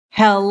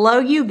Hello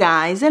you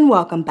guys and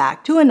welcome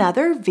back to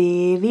another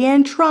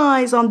Vivian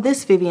Tries. On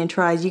this Vivian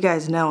Tries, you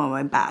guys know I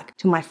went back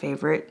to my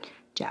favorite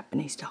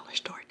Japanese dollar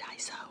store,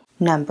 Daiso.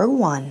 Number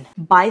 1,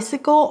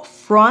 bicycle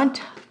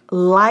front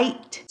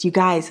light. You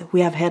guys,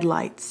 we have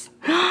headlights.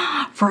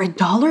 For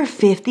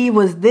 $1.50,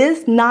 was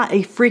this not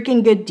a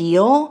freaking good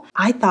deal?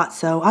 I thought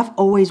so. I've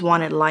always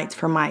wanted lights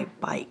for my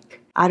bike.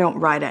 I don't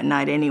ride at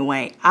night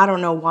anyway. I don't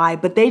know why,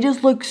 but they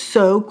just look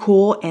so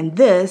cool, and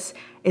this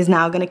is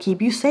now gonna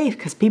keep you safe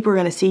because people are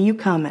gonna see you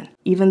coming,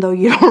 even though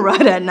you don't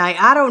ride at night.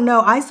 I don't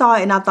know, I saw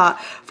it and I thought,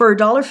 for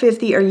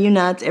 $1.50, are you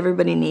nuts?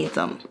 Everybody needs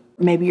them.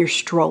 Maybe your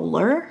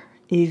stroller,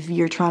 if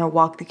you're trying to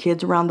walk the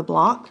kids around the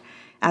block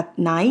at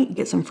night,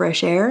 get some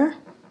fresh air.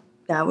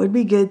 That would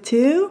be good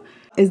too.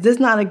 Is this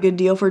not a good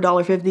deal for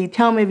 $1.50?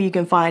 Tell me if you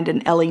can find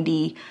an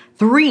LED,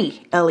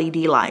 3 LED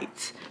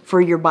lights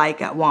for your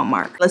bike at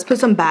Walmart. Let's put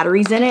some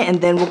batteries in it and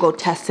then we'll go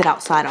test it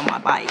outside on my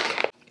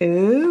bike.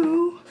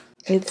 Ooh,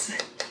 it's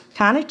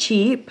kind of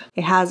cheap.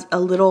 It has a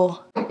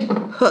little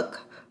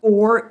hook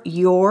for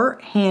your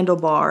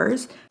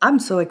handlebars. I'm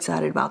so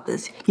excited about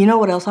this. You know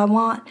what else I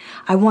want?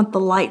 I want the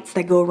lights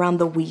that go around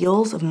the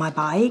wheels of my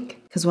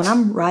bike. Because when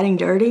I'm riding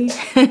dirty,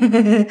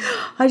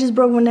 I just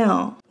broke one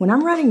now. When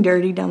I'm riding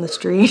dirty down the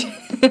street,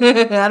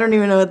 I don't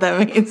even know what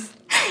that means.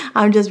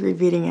 I'm just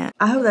repeating it.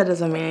 I hope that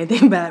doesn't mean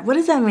anything bad. What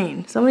does that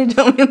mean? Somebody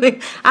tell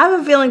me. I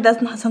have a feeling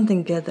that's not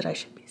something good that I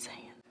should be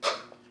saying.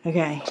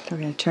 Okay, we're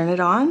gonna turn it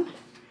on.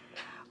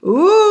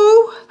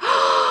 Ooh,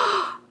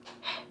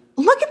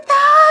 look at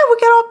that. We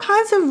got all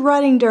kinds of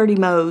riding dirty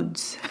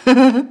modes.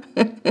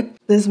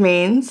 This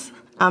means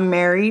I'm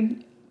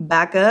married,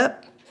 back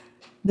up.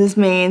 This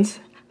means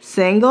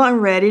single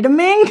and ready to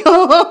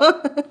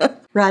mingle.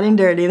 Riding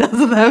dirty, that's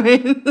what that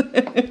means.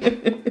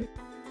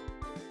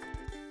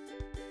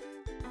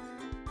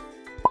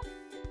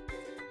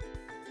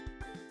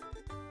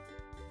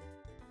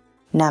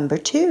 Number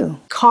 2,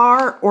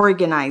 car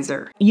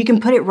organizer. You can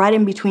put it right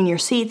in between your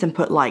seats and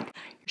put like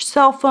your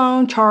cell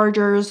phone,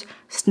 chargers,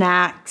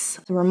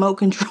 snacks, the remote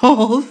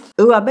controls.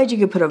 Ooh, I bet you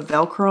could put a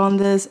Velcro on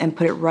this and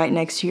put it right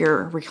next to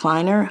your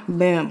recliner.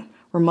 Boom,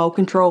 remote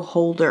control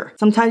holder.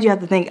 Sometimes you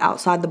have to think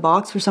outside the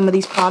box for some of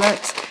these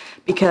products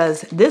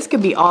because this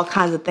could be all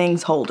kinds of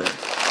things holder,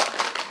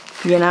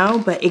 you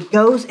know, but it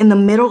goes in the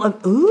middle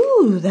of,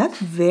 ooh, that's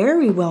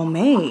very well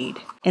made.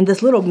 And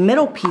this little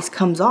middle piece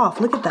comes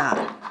off, look at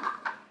that.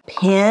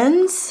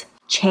 Pins,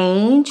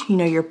 change, you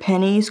know, your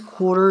pennies,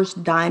 quarters,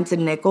 dimes,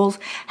 and nickels.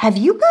 Have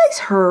you guys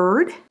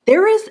heard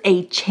there is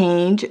a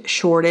change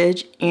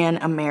shortage in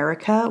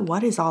America?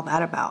 What is all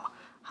that about?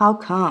 How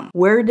come?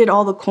 Where did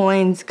all the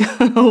coins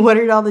go? Where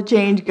did all the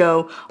change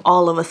go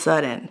all of a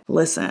sudden?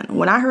 Listen,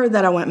 when I heard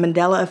that, I went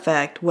Mandela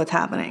effect. What's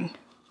happening?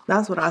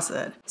 That's what I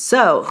said.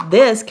 So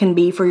this can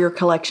be for your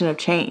collection of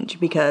change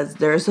because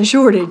there's a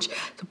shortage.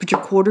 So put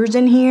your quarters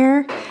in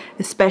here,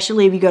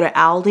 especially if you go to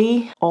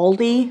Aldi,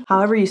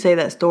 however you say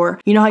that store.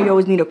 You know how you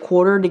always need a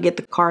quarter to get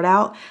the cart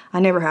out?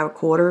 I never have a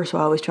quarter, so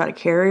I always try to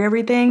carry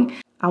everything.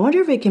 I wonder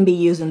if it can be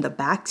used in the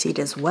back seat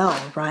as well,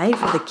 right?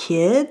 For the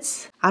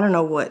kids. I don't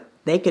know what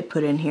they could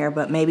put in here,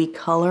 but maybe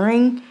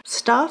coloring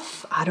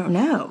stuff? I don't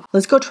know.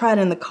 Let's go try it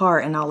in the car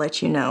and I'll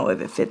let you know if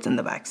it fits in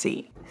the back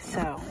seat.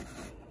 So.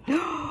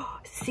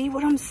 See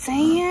what I'm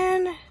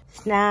saying?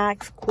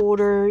 Snacks,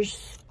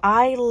 quarters.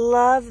 I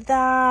love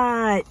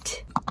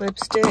that.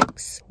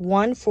 Lipsticks.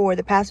 One for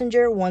the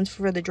passenger, one's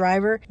for the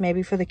driver,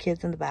 maybe for the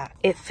kids in the back.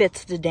 It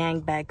fits the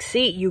dang back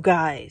seat, you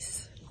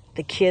guys.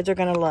 The kids are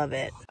gonna love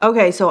it.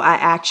 Okay, so I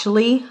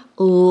actually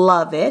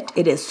love it.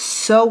 It is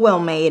so well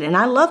made, and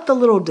I love the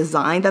little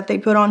design that they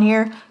put on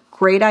here.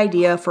 Great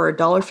idea. For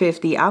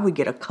 $1.50, I would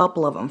get a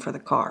couple of them for the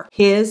car.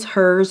 His,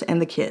 hers,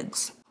 and the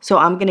kids. So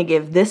I'm gonna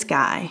give this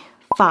guy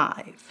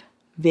 5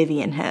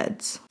 Vivian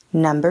heads.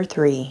 Number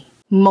 3,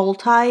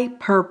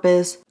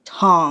 multi-purpose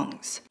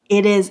tongs.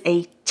 It is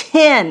a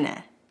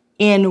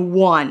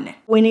 10-in-1.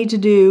 We need to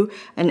do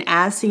an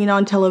as seen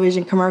on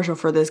television commercial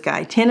for this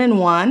guy.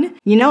 10-in-1.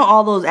 You know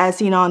all those as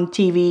seen on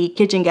TV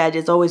kitchen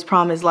gadgets always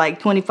promise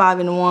like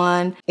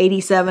 25-in-1,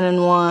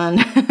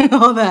 87-in-1,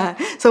 all that.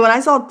 So when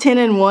I saw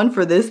 10-in-1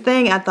 for this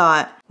thing, I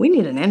thought, we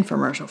need an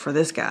infomercial for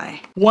this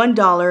guy.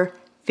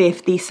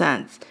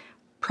 $1.50.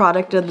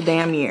 Product of the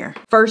damn year.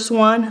 First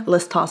one,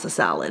 let's toss a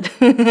salad.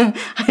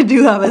 I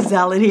do have a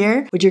salad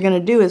here. What you're gonna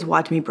do is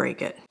watch me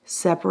break it.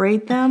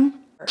 Separate them.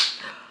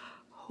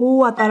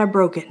 Oh, I thought I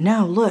broke it.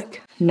 No, look.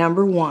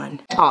 Number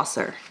 1,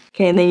 tosser.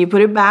 Okay, and then you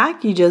put it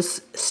back. You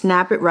just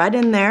snap it right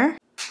in there.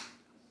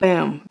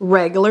 Boom.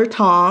 Regular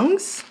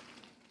tongs.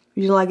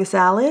 Would you like a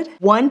salad?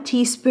 1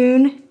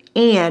 teaspoon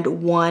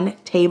and 1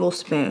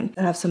 tablespoon.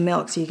 I have some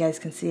milk so you guys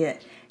can see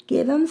it.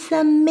 Give them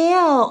some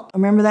milk.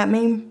 Remember that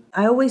meme?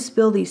 I always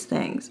spill these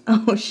things.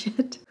 Oh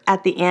shit.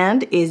 At the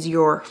end is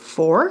your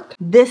fork.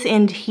 This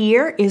end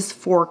here is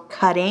for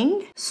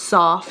cutting.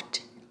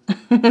 Soft.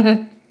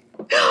 Perfect.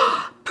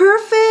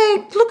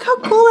 Look how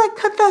cool I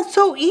cut that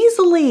so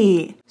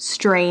easily.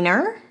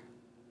 Strainer.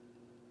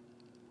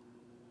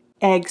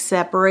 Egg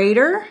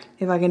separator.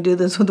 If I can do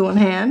this with one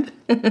hand.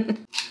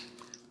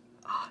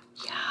 Oh,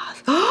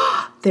 yes.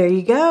 There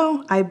you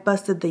go. I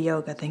busted the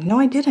yoga thing. No,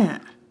 I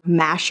didn't.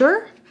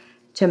 Masher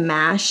to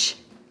mash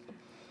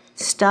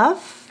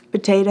stuff,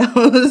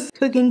 potatoes.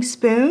 Cooking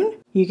spoon.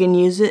 You can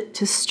use it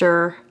to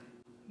stir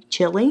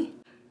chili.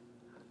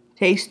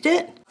 Taste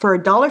it. For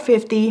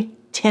 $1.50,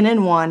 10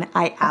 in 1.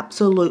 I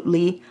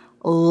absolutely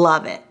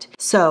love it.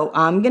 So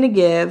I'm gonna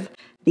give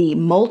the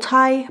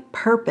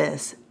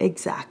multi-purpose,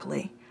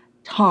 exactly,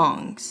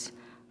 tongs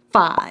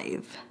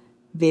 5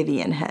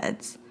 Vivian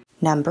heads.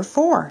 Number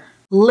 4,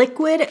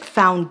 liquid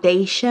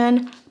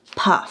foundation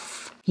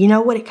puff. You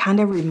know what it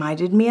kind of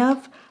reminded me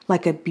of?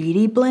 Like a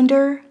beauty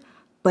blender,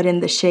 but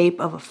in the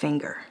shape of a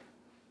finger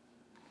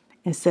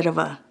instead of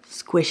a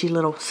squishy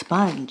little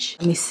sponge.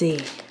 Let me see.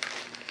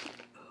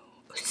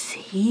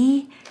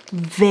 See?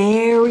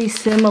 Very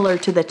similar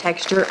to the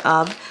texture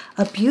of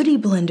a beauty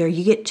blender.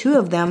 You get 2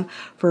 of them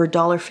for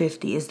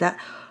 $1.50. Is that,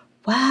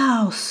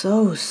 wow,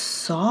 so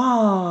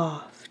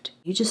soft.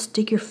 You just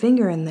stick your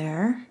finger in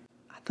there.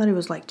 I thought it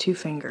was like 2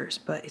 fingers,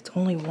 but it's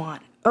only 1.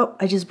 Oh,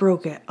 I just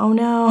broke it. Oh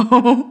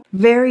no.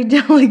 Very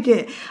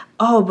delicate.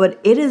 Oh,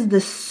 but it is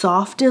the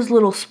softest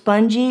little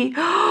spongy.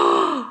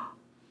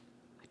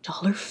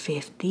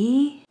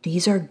 $1.50?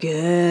 These are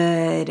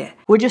good.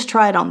 We'll just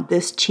try it on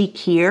this cheek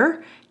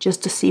here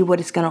just to see what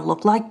it's gonna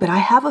look like, but I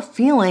have a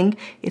feeling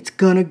it's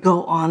gonna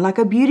go on like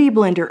a beauty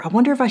blender. I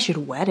wonder if I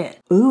should wet it.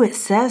 Ooh, it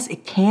says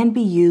it can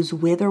be used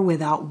with or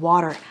without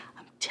water.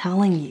 I'm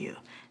telling you,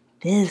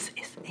 this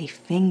is a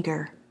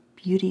finger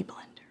beauty blender.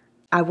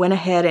 I went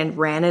ahead and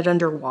ran it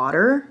under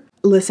water.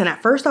 Listen,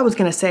 at first I was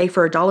gonna say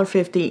for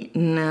 $1.50,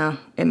 no,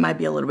 it might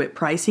be a little bit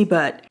pricey,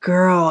 but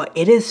girl,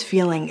 it is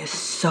feeling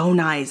so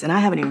nice, and I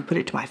haven't even put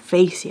it to my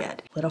face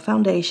yet. Little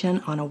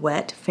foundation on a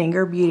wet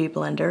finger beauty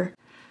blender.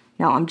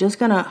 Now I'm just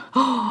gonna,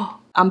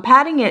 I'm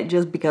patting it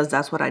just because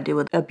that's what I do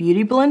with a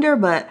beauty blender,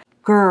 but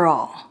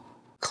girl,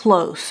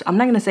 close. I'm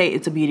not gonna say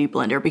it's a beauty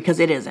blender because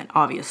it isn't,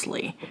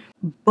 obviously,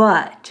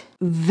 but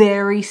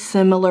very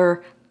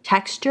similar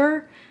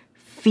texture,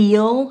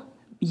 feel,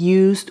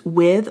 used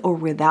with or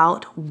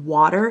without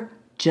water,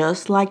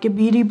 just like a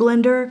beauty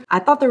blender. I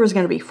thought there was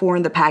gonna be 4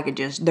 in the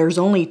packages. There's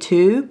only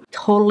 2,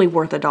 totally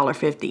worth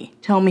 $1.50.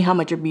 Tell me how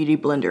much a beauty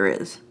blender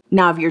is.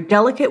 Now, if you're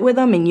delicate with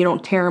them and you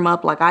don't tear them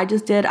up like I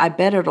just did, I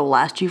bet it'll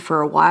last you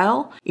for a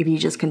while if you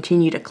just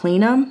continue to clean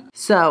them.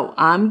 So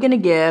I'm gonna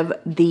give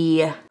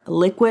the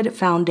liquid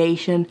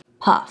foundation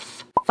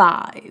puff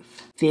 5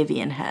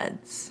 Vivian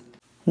heads.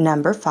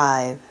 Number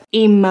 5,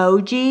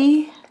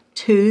 emoji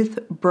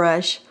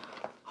toothbrush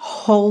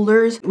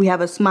holders. We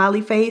have a smiley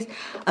face,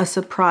 a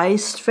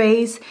surprised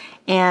face,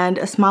 and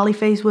a smiley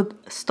face with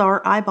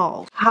star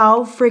eyeballs.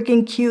 How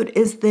freaking cute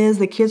is this?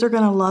 The kids are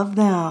gonna love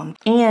them.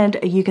 And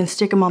you can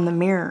stick them on the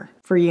mirror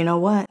for, you know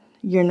what,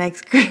 your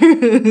next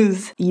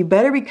cruise. You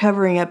better be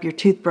covering up your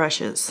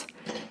toothbrushes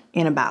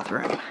in a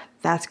bathroom.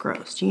 That's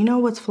gross. Do you know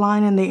what's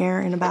flying in the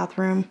air in a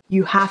bathroom?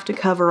 You have to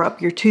cover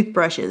up your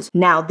toothbrushes.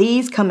 Now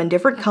these come in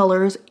different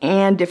colors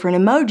and different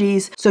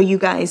emojis, so you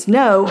guys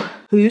know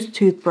whose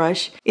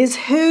toothbrush is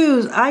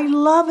whose. I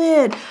love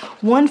it.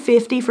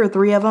 $1.50 for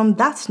 3 of them.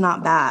 That's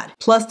not bad.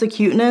 Plus the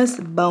cuteness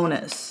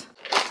bonus.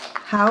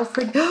 How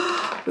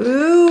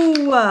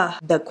ooh,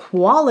 the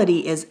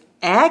quality is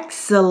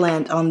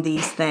excellent on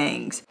these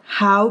things.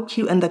 How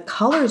cute, and the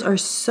colors are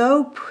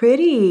so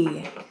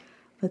pretty.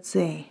 Let's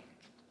see.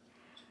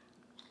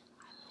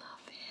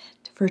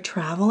 For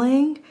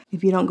traveling,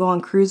 if you don't go on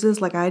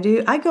cruises like I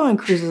do. I go on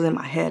cruises in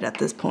my head at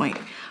this point,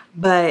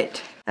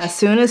 but as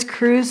soon as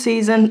cruise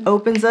season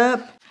opens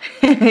up,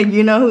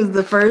 you know who's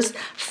the first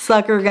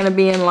sucker gonna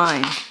be in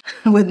line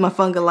with my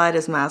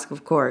fungulitis mask,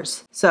 of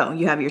course. So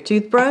you have your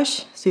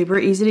toothbrush, super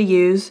easy to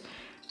use.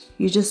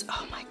 You just,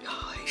 oh my God.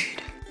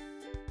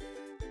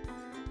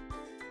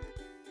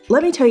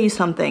 Let me tell you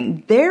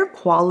something, their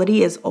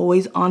quality is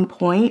always on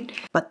point,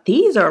 but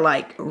these are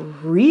like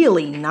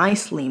really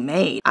nicely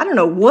made. I don't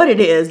know what it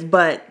is,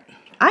 but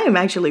I am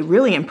actually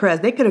really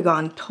impressed. They could have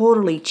gone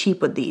totally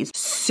cheap with these.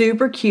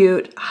 Super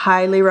cute,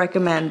 highly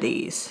recommend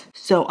these.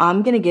 So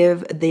I'm gonna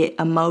give the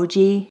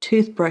emoji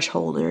toothbrush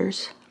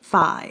holders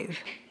 5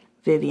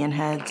 Vivian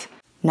heads.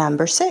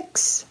 Number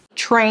 6,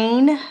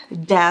 train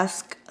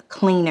desk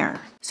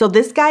cleaner. So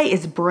this guy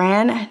is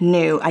brand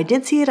new. I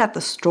did see it at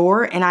the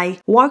store and I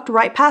walked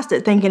right past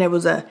it thinking it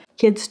was a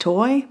kid's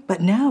toy,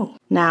 but no.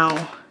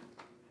 Now,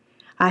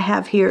 I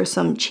have here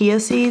some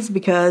chia seeds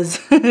because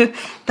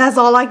that's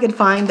all I could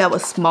find that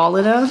was small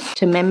enough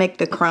to mimic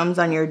the crumbs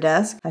on your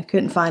desk. I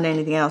couldn't find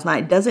anything else. Now,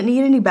 it doesn't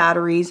need any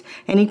batteries,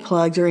 any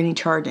plugs, or any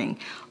charging.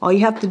 All you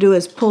have to do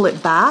is pull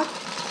it back.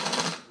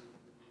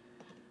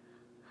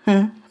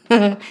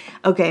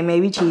 Okay,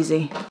 maybe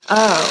cheesy.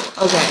 Oh,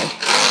 okay.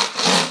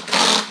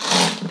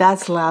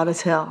 That's loud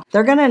as hell.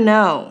 They're gonna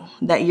know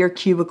that your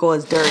cubicle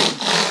is dirty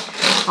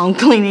on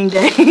cleaning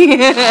day.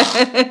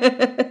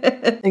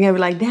 They're gonna be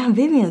like, damn,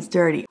 Vivian's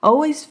dirty.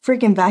 Always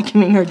freaking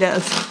vacuuming her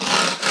desk.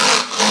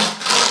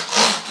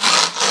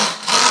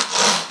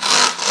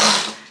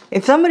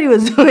 If somebody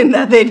was doing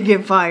that, they'd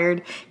get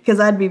fired because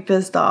I'd be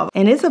pissed off.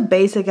 And it's a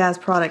basic ass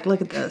product.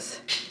 Look at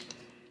this.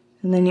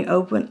 And then you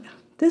open.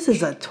 This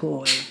is a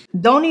toy.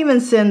 Don't even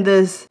send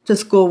this to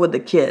school with the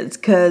kids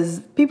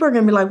because people are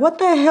gonna be like, what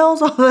the hell's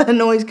all that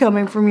noise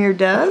coming from your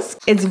desk?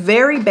 It's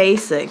very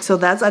basic, so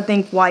that's, I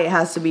think, why it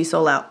has to be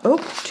so loud. Oh,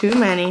 too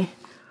many.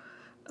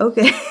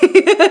 Okay.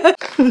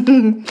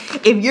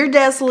 If your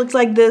desk looks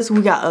like this,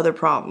 we got other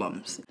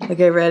problems.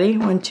 Okay, ready?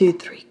 1, 2,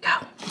 3, go.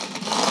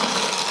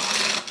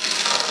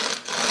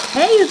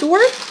 Hey, it's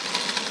working.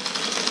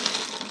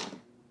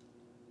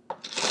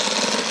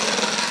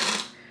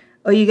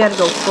 Oh, you gotta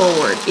go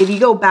forward. If you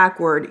go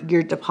backward,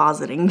 you're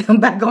depositing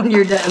them back on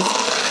your desk.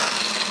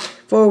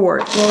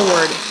 Forward,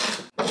 forward.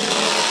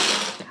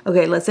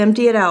 Okay, let's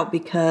empty it out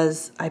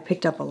because I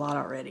picked up a lot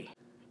already.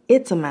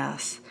 It's a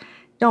mess.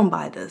 Don't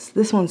buy this.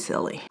 This one's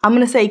silly. I'm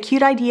gonna say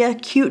cute idea,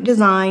 cute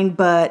design,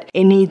 but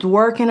it needs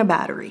work and a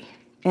battery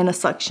and a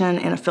suction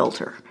and a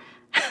filter.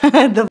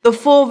 the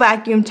full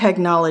vacuum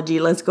technology,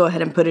 let's go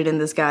ahead and put it in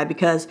this guy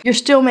because you're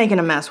still making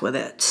a mess with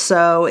it.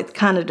 So it's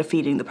kind of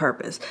defeating the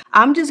purpose.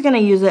 I'm just gonna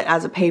use it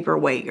as a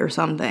paperweight or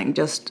something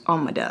just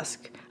on my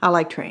desk. I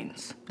like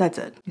trains, that's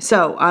it.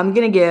 So I'm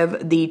gonna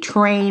give the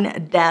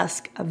train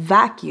desk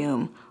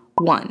vacuum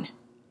 1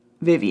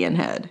 Vivian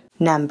head.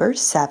 Number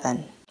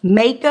 7,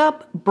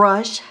 makeup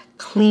brush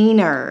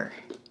cleaner.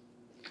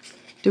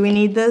 Do we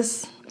need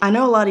this? I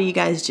know a lot of you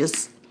guys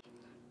just,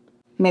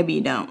 maybe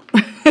you don't.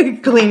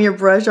 Clean your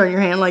brush on your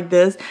hand like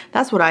this.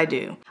 That's what I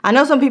do. I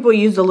know some people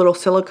use the little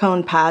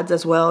silicone pads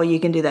as well. You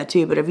can do that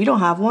too, but if you don't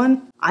have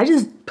one, I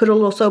just put a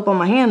little soap on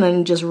my hand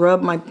and just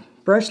rub my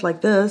brush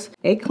like this.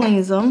 It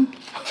cleans them.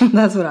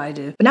 That's what I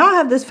do. But now I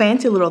have this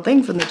fancy little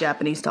thing from the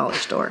Japanese dollar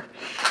store.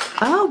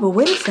 Oh, but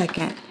wait a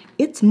second.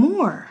 It's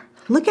more.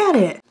 Look at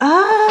it.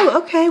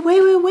 Oh, okay,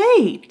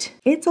 wait.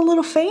 It's a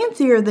little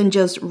fancier than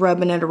just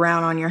rubbing it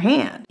around on your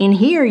hand. In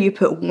here, you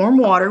put warm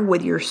water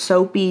with your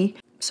soapy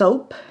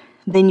soap.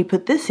 Then you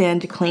put this in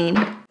to clean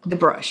the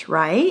brush,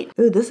 right?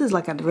 Ooh, this is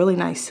like a really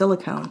nice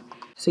silicone.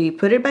 So you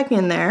put it back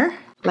in there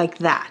like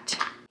that.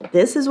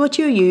 This is what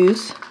you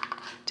use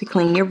to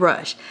clean your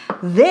brush.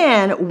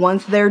 Then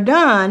once they're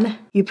done,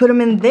 you put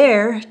them in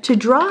there to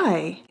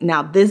dry.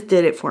 Now this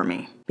did it for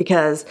me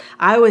because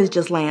I always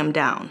just lay them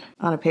down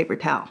on a paper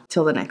towel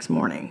till the next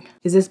morning.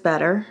 Is this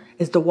better?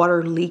 Is the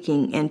water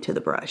leaking into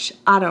the brush?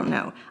 I don't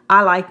know.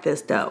 I like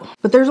this though.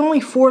 But there's only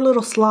 4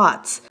 little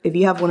slots. If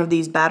you have one of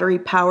these battery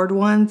powered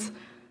ones,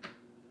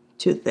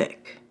 too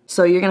thick.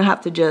 So you're gonna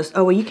have to just,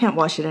 oh well, you can't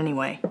wash it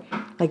anyway.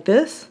 Like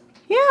this?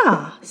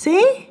 Yeah,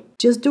 see?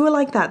 Just do it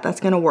like that. That's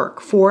gonna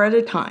work. 4 at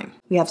a time.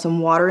 We have some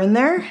water in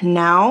there.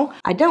 Now,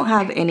 I don't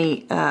have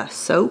any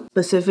soap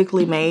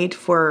specifically made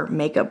for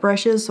makeup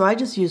brushes, so I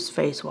just use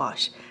face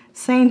wash.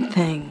 Same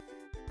thing.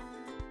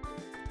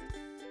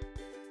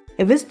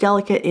 If it's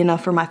delicate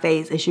enough for my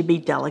face, it should be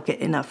delicate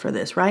enough for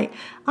this, right?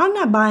 I'm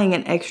not buying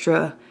an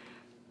extra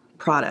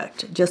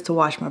product just to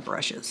wash my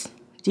brushes.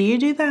 Do you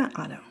do that?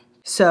 I don't.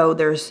 So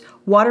there's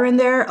water in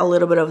there, a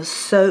little bit of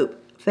soap,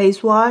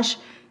 face wash.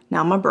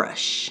 Now my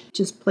brush.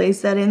 Just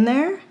place that in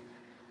there.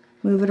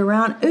 Move it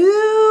around.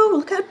 Ooh,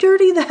 look how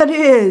dirty that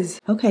is.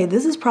 Okay,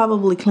 this is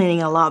probably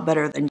cleaning a lot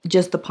better than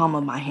just the palm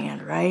of my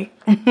hand, right?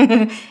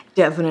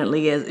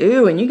 Definitely is.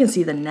 Ooh, and you can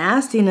see the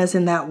nastiness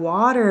in that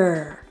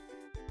water.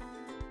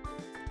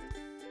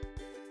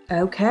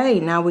 Okay,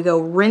 now we go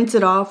rinse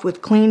it off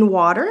with clean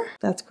water.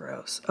 That's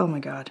gross. Oh my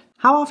God.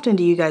 How often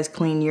do you guys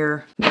clean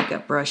your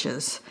makeup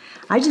brushes?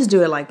 I just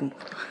do it like,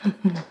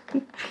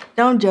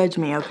 don't judge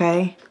me,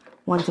 okay?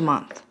 Once a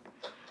month.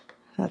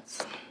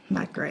 That's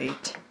not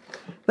great.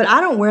 But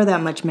I don't wear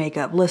that much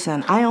makeup.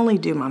 Listen, I only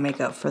do my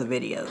makeup for the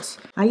videos.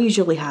 I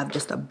usually have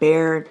just a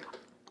bare,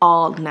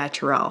 all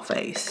natural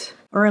face.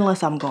 Or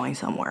unless I'm going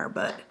somewhere,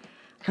 but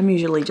I'm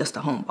usually just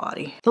a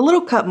homebody. The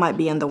little cup might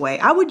be in the way.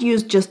 I would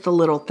use just the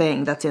little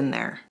thing that's in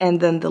there. And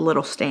then the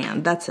little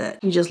stand, that's it.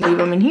 You just leave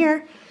them in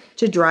here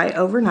to dry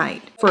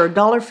overnight. For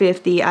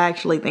 $1.50, I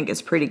actually think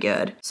it's pretty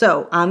good.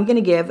 So I'm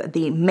gonna give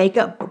the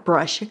makeup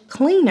brush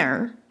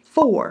cleaner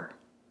 4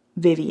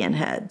 Vivian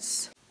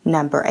heads.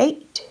 Number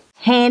 8,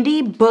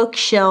 handy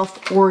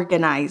bookshelf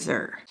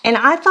organizer. And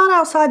I thought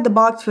outside the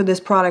box for this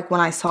product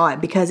when I saw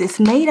it because it's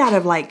made out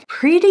of like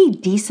pretty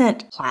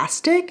decent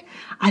plastic.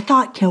 I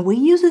thought, can we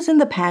use this in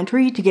the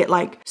pantry to get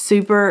like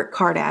super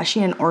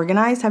Kardashian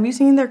organized? Have you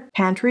seen their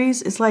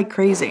pantries? It's like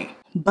crazy,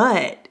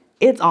 but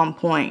it's on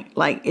point.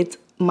 Like it's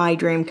my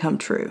dream come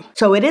true.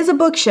 So it is a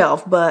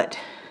bookshelf, but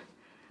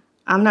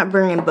I'm not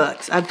bringing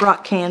books. I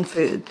brought canned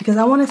food because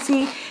I want to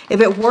see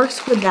if it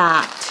works with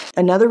that.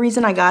 Another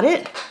reason I got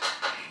it,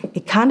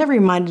 it kind of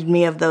reminded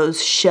me of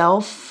those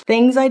shelf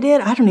things I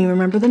did. I don't even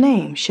remember the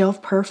name.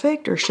 Shelf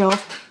Perfect or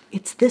Shelf.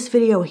 It's this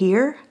video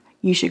here.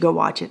 You should go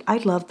watch it. I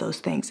love those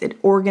things. It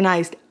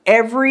organized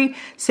every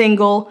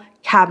single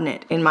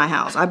cabinet in my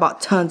house. I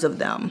bought tons of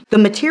them. The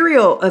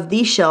material of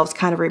these shelves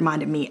kind of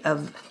reminded me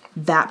of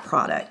that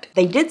product.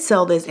 They did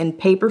sell this in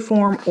paper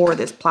form or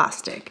this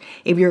plastic.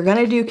 If you're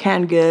gonna do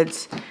canned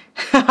goods,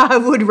 I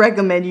would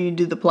recommend you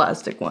do the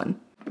plastic one.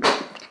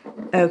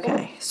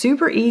 Okay,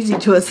 super easy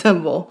to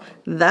assemble.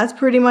 That's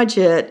pretty much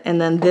it.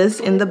 And then this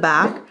in the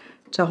back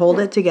to hold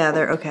it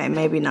together. Okay,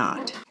 maybe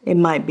not. It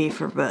might be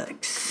for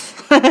books.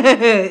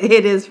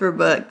 It is for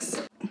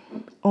books.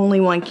 Only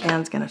one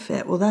can's gonna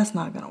fit. Well, that's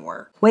not gonna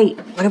work. Wait,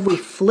 what if we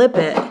flip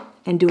it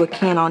and do a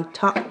can on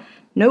top?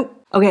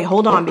 Nope. Okay,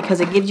 hold on, because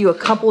it gives you a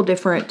couple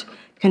different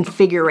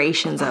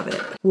configurations of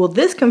it. Will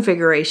this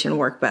configuration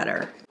work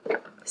better?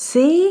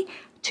 See?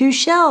 2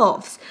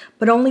 shelves,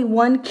 but only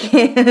 1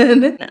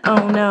 can.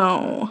 Oh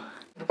no.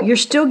 You're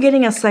still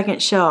getting a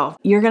second shelf.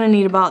 You're gonna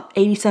need about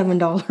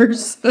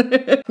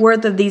 $87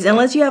 worth of these,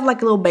 unless you have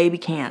like little baby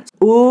cans.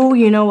 Ooh,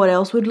 you know what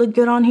else would look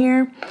good on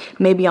here?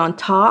 Maybe on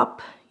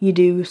top, you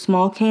do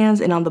small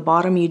cans, and on the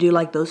bottom, you do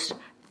like those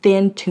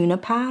thin tuna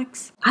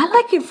packs. I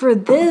like it for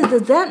this.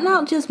 Does that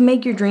not just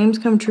make your dreams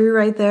come true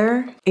right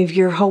there? If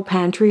your whole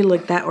pantry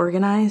looked that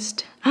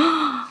organized.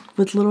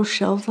 With little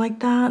shelves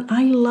like that.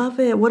 I love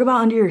it. What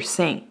about under your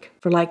sink?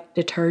 For like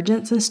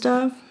detergents and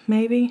stuff?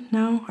 Maybe?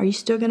 No? Are you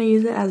still gonna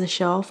use it as a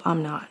shelf?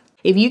 I'm not.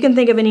 If you can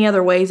think of any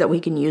other ways that we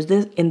can use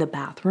this in the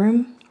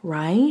bathroom,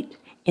 right?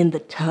 In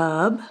the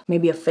tub,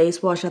 maybe a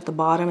face wash at the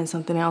bottom and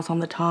something else on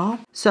the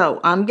top.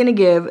 So I'm gonna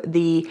give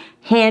the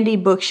handy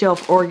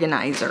bookshelf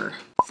organizer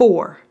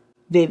 4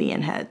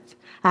 Vivian heads.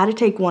 I had to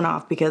take one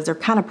off because they're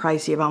kind of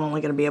pricey if I'm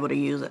only gonna be able to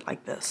use it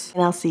like this.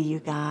 And I'll see you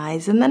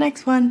guys in the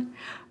next one.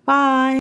 Bye.